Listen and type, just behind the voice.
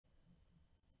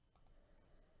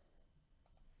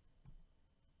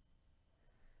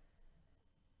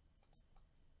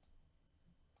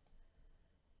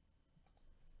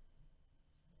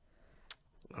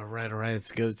All right.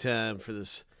 It's go time for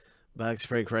this box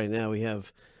break right now. We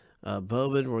have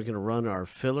Bowman. We're going to run our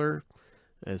filler.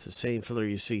 It's the same filler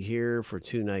you see here for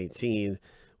 219,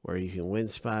 where you can win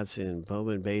spots in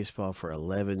Bowman baseball for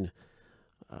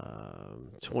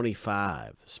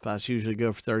 11.25. Spots usually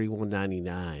go for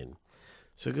 31.99.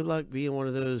 So good luck being one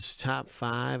of those top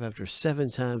 5 after 7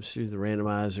 times through the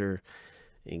randomizer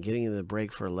and getting in the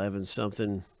break for 11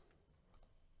 something.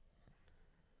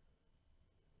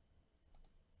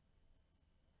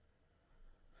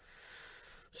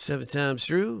 Seven times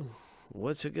through,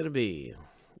 what's it going to be?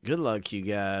 Good luck, you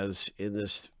guys, in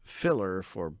this filler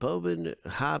for Bowman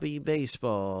Hobby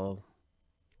Baseball.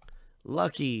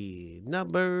 Lucky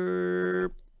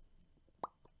number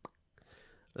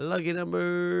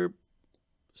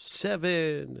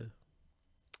 7.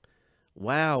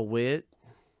 Wow, WITT.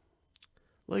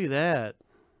 Look at that.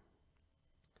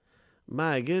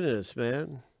 My goodness,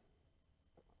 man.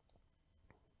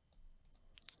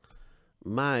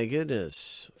 My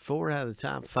goodness. 4 out of the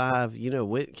top 5. You know,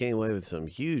 WITT came away with some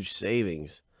huge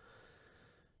savings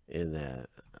in that.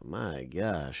 My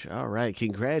gosh. All right.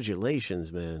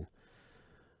 Congratulations, man.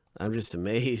 I'm just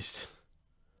amazed.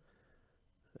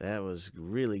 That was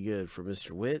really good for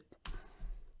Mr. WITT.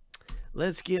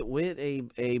 Let's get WITT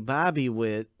a Bobby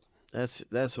WITT.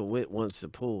 That's what WITT wants to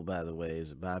pull, by the way,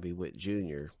 is a Bobby WITT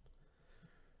Jr.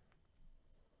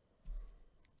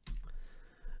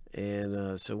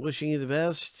 And so wishing you the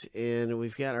best. And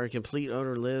we've got our complete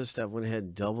owner list. I went ahead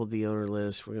and doubled the owner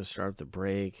list. We're going to start the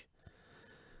break.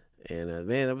 And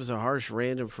man, that was a harsh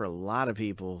random for a lot of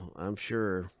people, I'm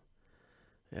sure.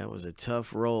 That was a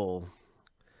tough roll.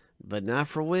 But not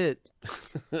for WITT.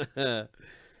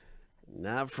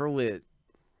 Not for WITT.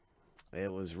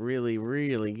 It was really,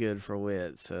 really good for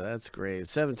WITT. So that's great.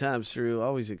 7 times through.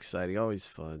 Always exciting. Always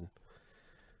fun.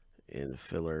 In the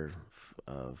filler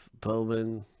of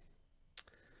Bowman.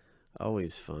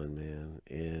 Always fun, man.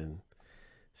 And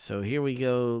so here we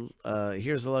go.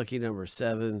 Here's the lucky number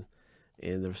 7.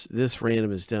 And this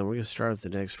random is done. We're going to start with the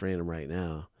next random right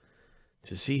now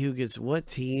to see who gets what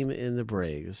team in the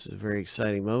break. This is a very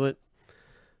exciting moment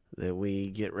that we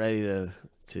get ready to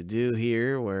do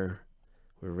here, where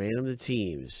we're random the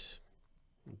teams.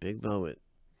 Big moment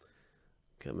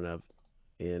coming up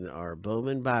in our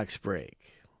Bowman box break.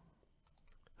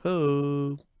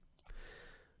 Ho!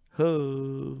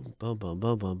 Ho! Bum, bum,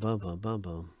 bum, bum, bum, bum, bum,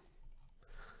 bum.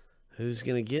 Who's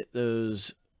going to get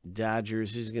those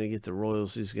Dodgers? Who's going to get the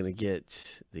Royals? Who's going to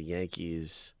get the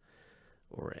Yankees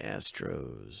or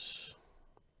Astros?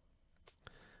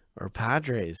 Or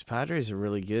Padres? Padres are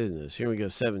really good in this. Here we go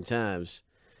 7 times.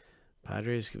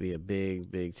 Padres could be a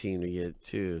big, big team to get,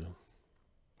 too.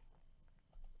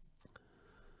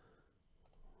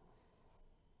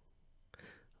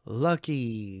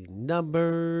 Lucky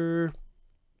number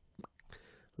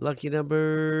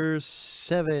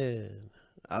 7.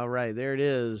 All right, there it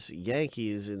is.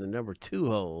 Yankees in the number 2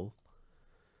 hole.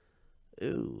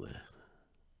 Ooh.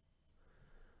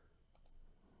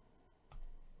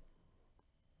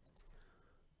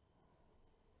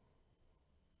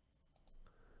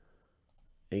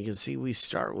 And you can see we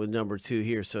start with number 2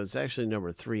 here, so it's actually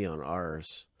number 3 on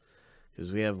ours,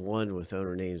 because we have 1 with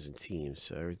owner names and teams,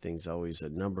 so everything's always a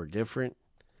number different.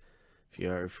 If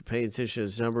you're paying attention to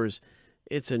those numbers,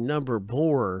 it's a number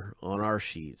more on our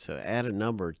sheet, so add a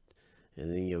number, and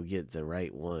then you'll get the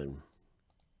right one,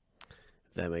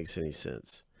 if that makes any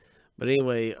sense. But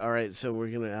anyway, all right, so we're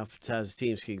going to alphabetize the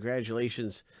teams.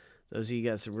 Congratulations. Those of you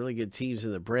got some really good teams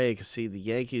in the break. See the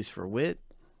Yankees for WITT.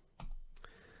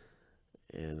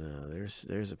 And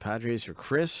there's the Padres for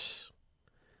Chris.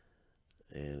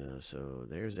 And so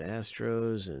there's the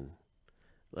Astros. And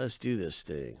let's do this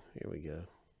thing. Here we go.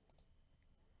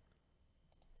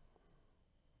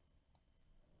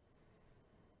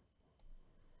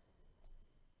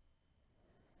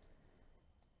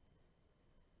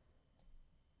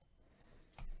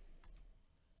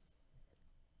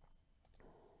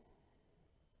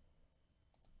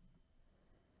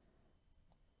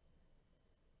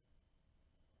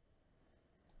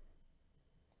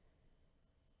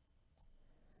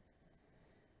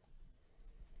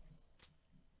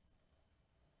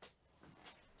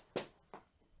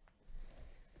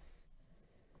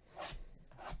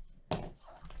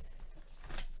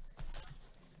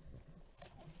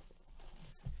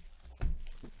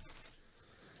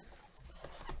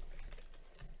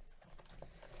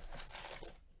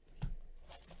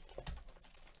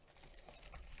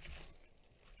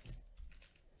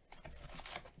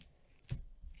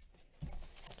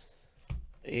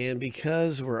 And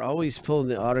because we're always pulling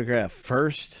the autograph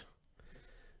first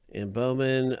in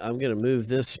Bowman, I'm going to move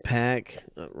this pack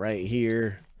right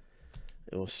here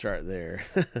And we'll start there.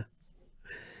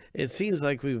 It seems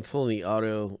like we've been pulling the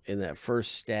auto in that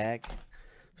first stack.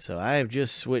 So I have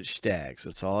just switched stacks.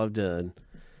 That's all I've done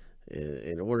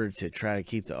in order to try to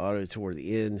keep the auto toward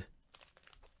the end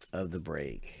of the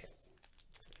break.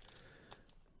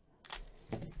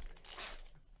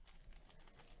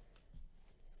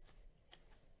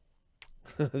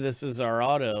 This is our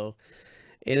auto,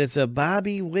 and it's a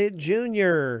Bobby Witt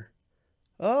Jr.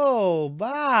 Oh,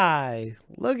 bye.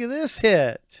 Look at this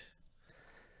hit.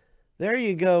 There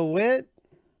you go, Witt.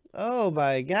 Oh,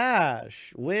 my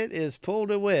gosh. Witt is pulled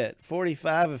to Witt.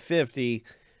 45 of 50.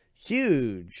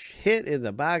 Huge hit in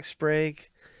the box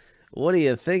break. What do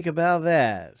you think about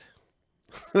that?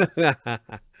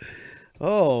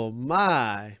 Oh,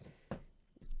 my.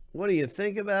 What do you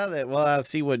think about that? Well, I'll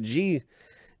see what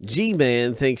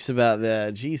G-Man thinks about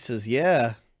that. G says,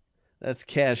 yeah, that's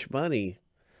cash money.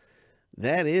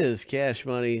 That is cash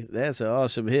money. That's an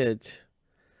awesome hit.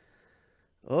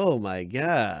 Oh, my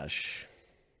gosh.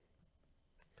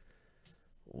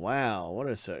 Wow, what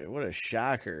a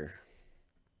shocker.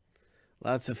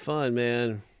 Lots of fun,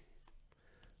 man.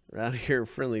 Around here,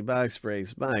 friendly box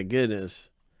breaks. My goodness.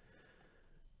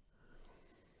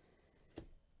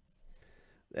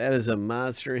 That is a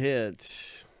monster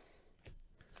hit.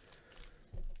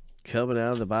 Coming out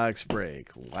of the box break.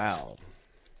 Wow.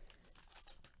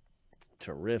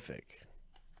 Terrific.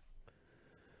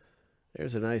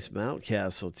 There's a nice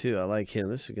Mountcastle, too. I like him.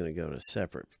 This is going to go in a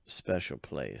separate special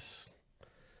place.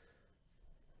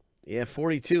 Yeah,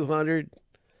 4,200.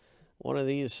 One of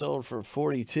these sold for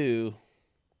 42.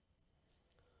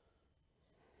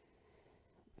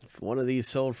 One of these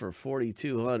sold for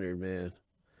 4,200, man.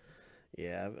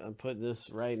 Yeah, I'm putting this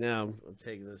right now. I'm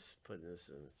taking this, putting this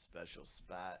in a special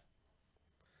spot.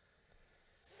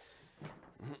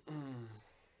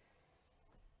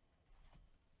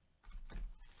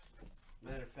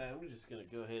 Matter of fact, I'm just going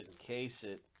to go ahead and case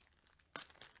it.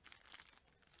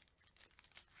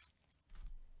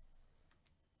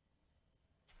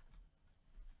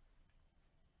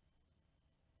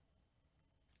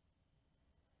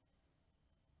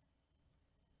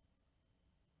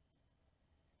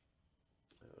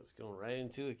 It's going right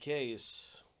into a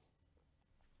case.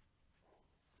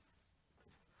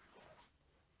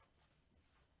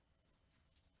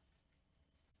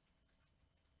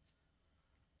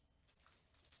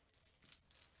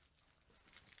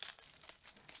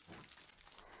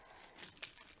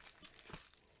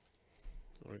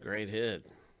 What a great hit.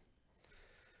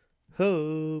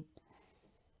 Hope.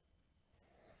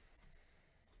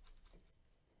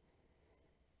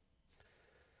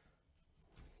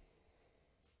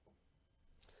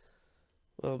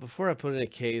 Well, before I put it in a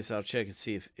case, I'll check and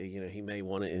see if, he may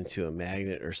want it into a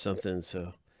magnet or something.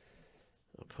 So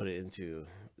I'll put it into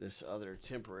this other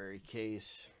temporary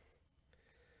case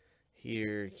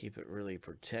here. Keep it really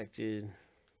protected.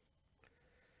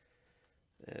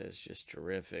 That is just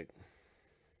terrific.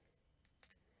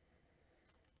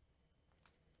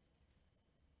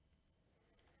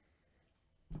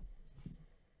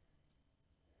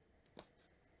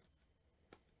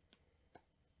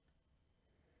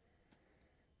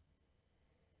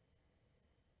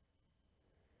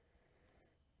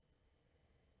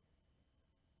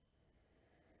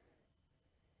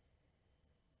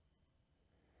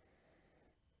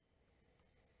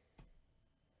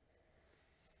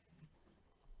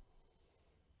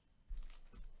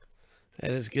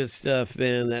 That is good stuff,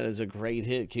 man. That is a great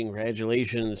hit.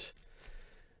 Congratulations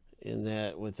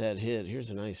with that hit. Here's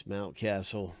a nice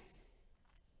Mountcastle.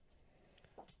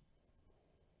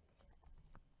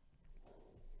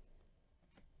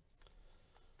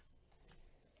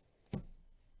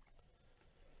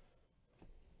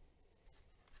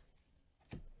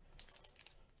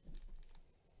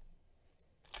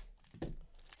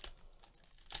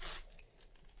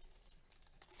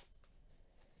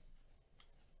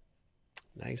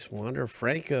 Nice Wander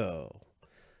Franco.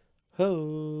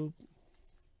 Hope.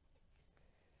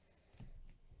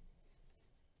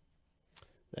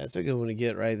 That's a good one to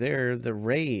get right there. The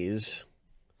Rays.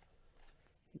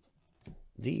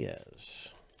 Diaz.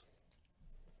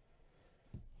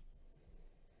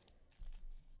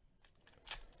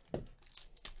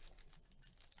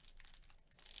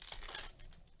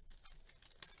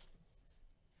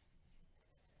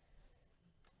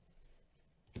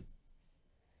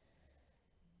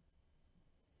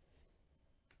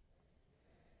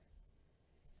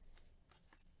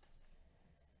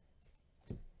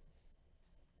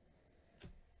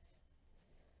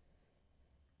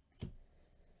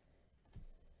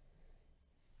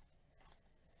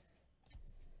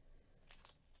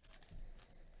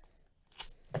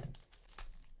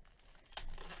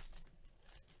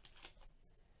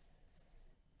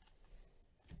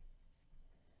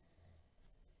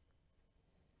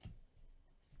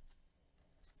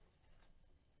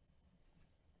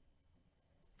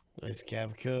 Nice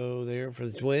Cavco there for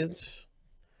the Twins.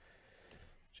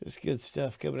 Just good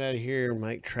stuff coming out of here.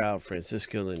 Mike Trout,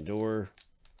 Francisco Lindor.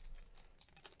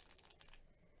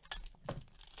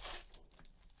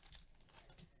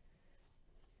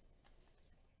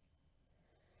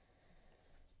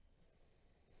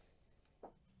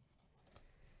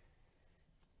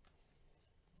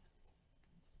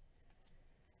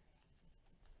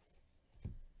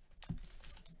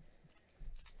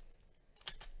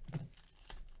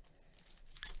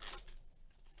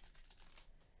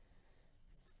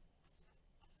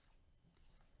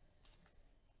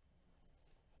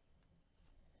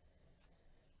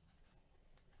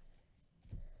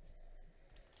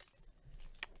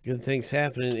 Good things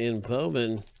happening in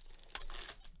Bowman.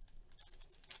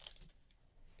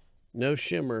 No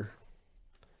shimmer.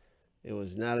 It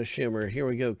was not a shimmer. Here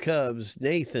we go, Cubs.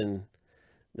 Nathan.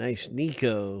 Nice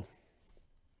Nico.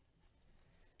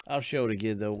 I'll show it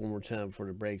again, though, one more time before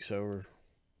the break's over.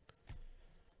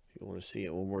 If you want to see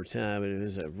it one more time, it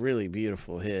is a really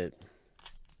beautiful hit.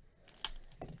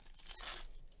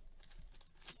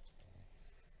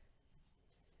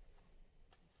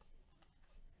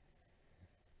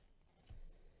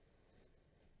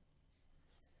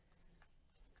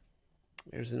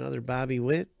 There's another Bobby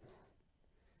Witt.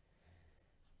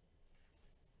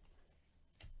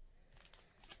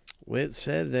 Witt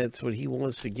said that's what he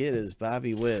wants to get is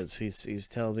Bobby Witt. He's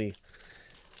telling me,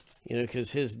 you know,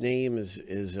 because his name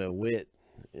is a Witt.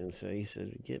 And so he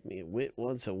said, get me. Witt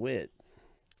wants a Witt.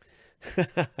 So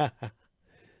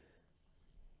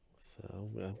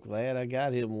I'm glad I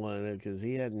got him one because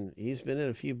he's been in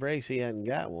a few breaks. He hadn't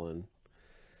got one.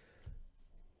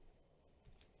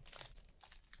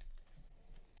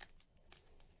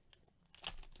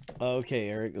 Okay,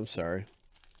 Eric, I'm sorry.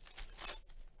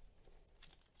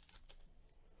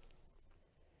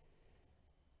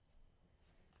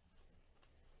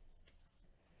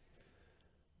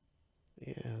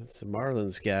 Yeah, that's the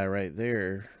Marlins guy right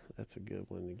there. That's a good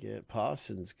one to get.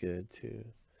 Pauson's good, too.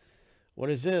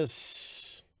 What is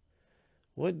this?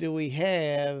 What do we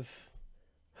have?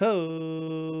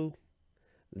 Ho!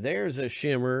 There's a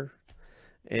shimmer.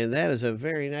 And that is a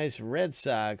very nice Red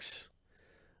Sox.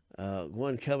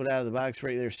 One coming out of the box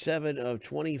right there. 7 of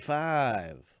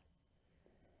 25.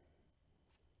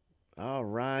 All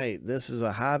right. This is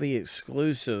a hobby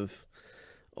exclusive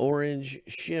orange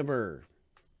shimmer.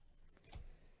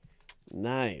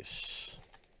 Nice.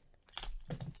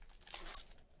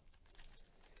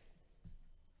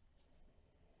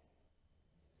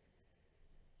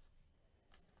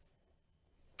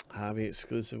 Hobby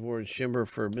exclusive orange shimmer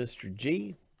for Mr.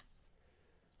 G.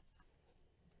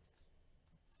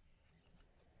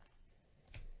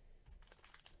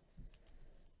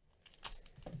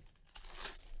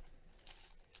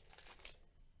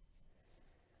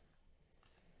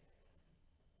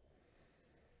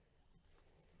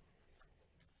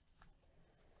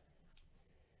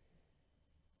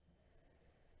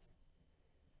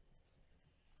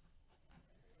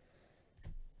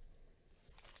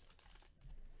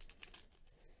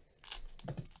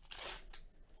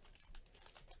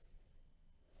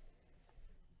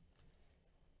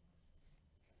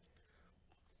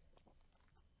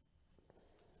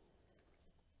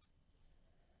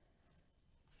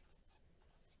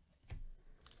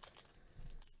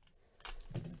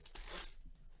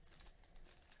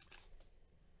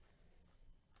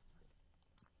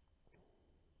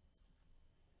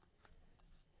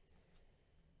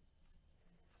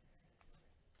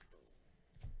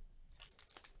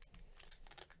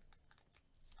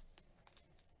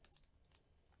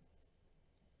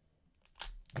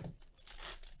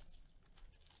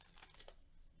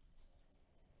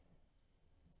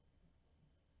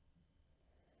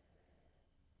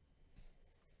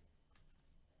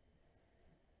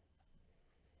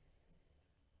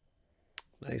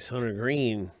 Nice Hunter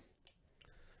Green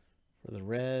for the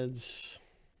Reds.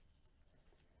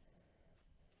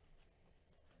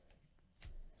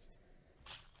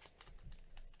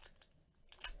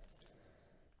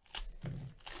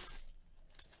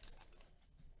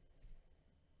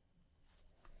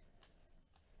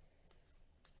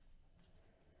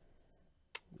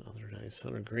 Another nice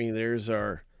Hunter Green. There's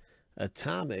our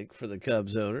Atomic for the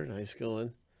Cubs owner. Nice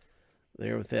going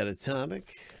there with that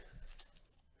Atomic.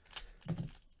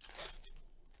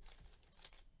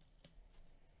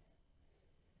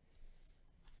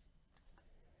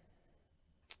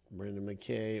 Brendan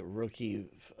McKay, Rookie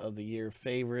of the Year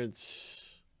favorites.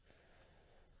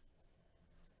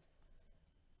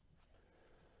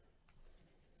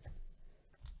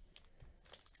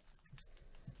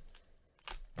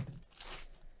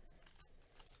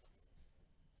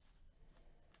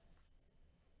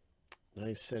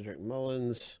 Nice Cedric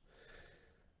Mullins.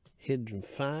 Hidden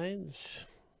Finds.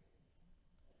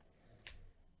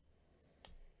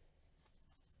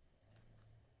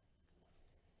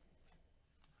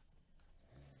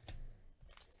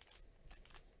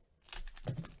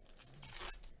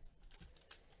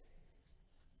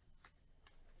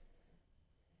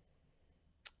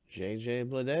 JJ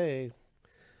Bleday.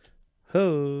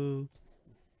 Ho!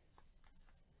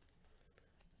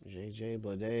 JJ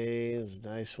Bleday is a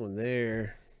nice one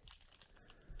there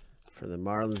for the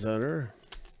Marlins owner.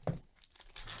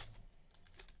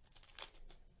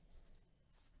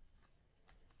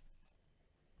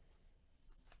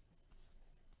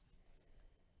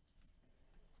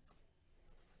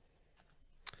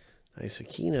 Nice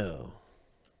Aquino.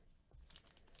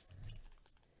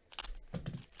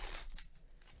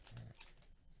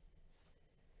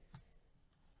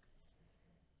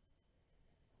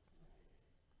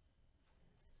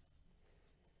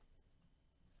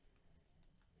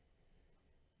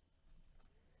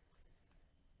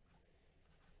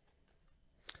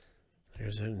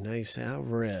 There's a nice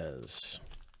Alvarez.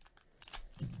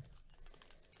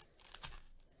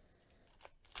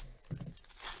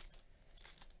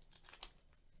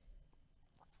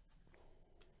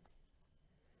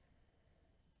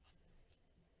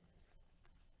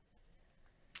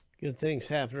 Good things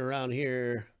happen around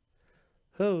here.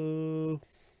 Ho!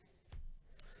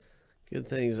 Good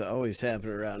things always happen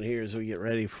around here as we get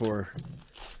ready for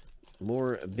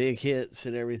more big hits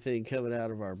and everything coming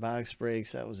out of our box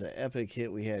breaks. That was an epic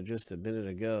hit we had just a minute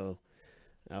ago.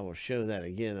 I will show that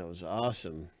again. That was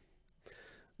awesome.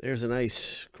 There's a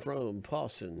nice Chrome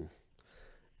Paulson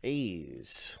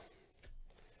A's.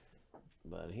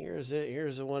 But here's it.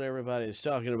 Here's the one everybody's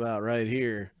talking about right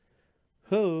here.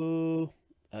 Ho!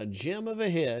 A gem of a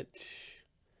hit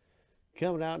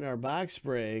coming out in our box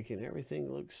break, and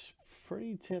everything looks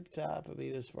pretty tip-top. I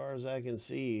mean, as far as I can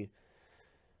see,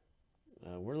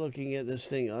 we're looking at this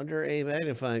thing under a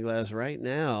magnifying glass right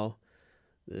now.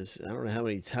 This, I don't know how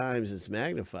many times it's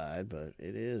magnified, but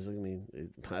it is. I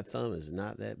mean, my thumb is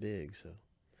not that big, so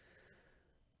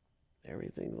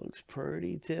everything looks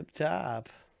pretty tip-top,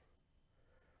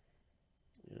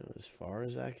 you know, as far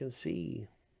as I can see.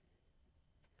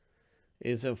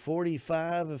 It's a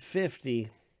 45 of 50.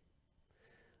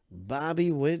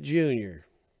 Bobby Witt Jr.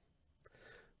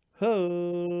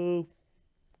 Ho!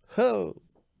 Ho!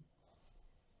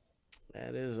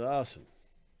 That is awesome.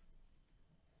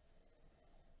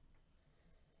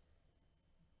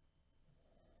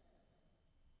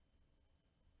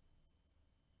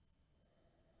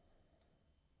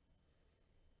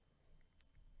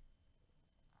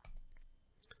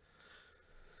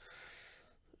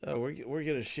 We're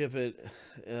going to ship it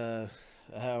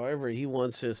however he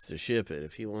wants us to ship it.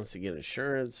 If he wants to get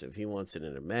insurance, if he wants it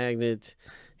in a magnet,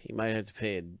 he might have to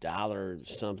pay $1 or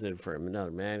something for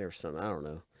another magnet or something. I don't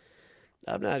know.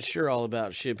 I'm not sure all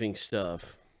about shipping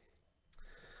stuff.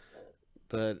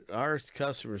 But our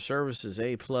customer service is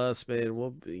A+, man.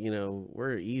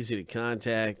 We're easy to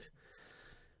contact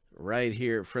right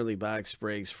here at Friendly Box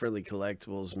Breaks, Friendly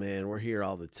Collectibles, man. We're here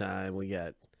all the time. We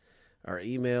got our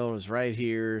email is right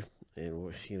here,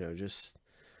 and just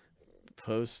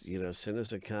post, send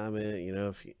us a comment.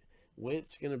 If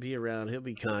Witt's going to be around, he'll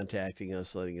be contacting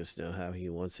us, letting us know how he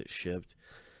wants it shipped.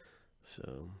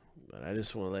 So, but I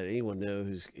just want to let anyone know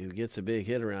who gets a big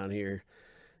hit around here,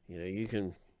 you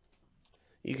can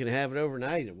have it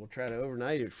overnight, and we'll try to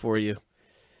overnight it for you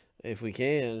if we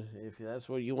can. If that's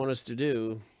what you want us to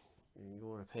do, and you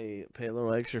want to pay a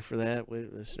little extra for that,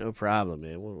 it's no problem,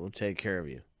 man. We'll take care of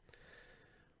you.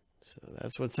 So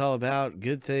that's what it's all about.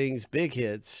 Good things, big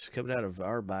hits coming out of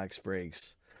our box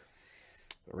breaks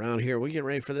around here. We get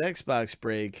ready for the next box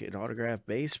break, and autographed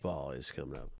baseball is coming up.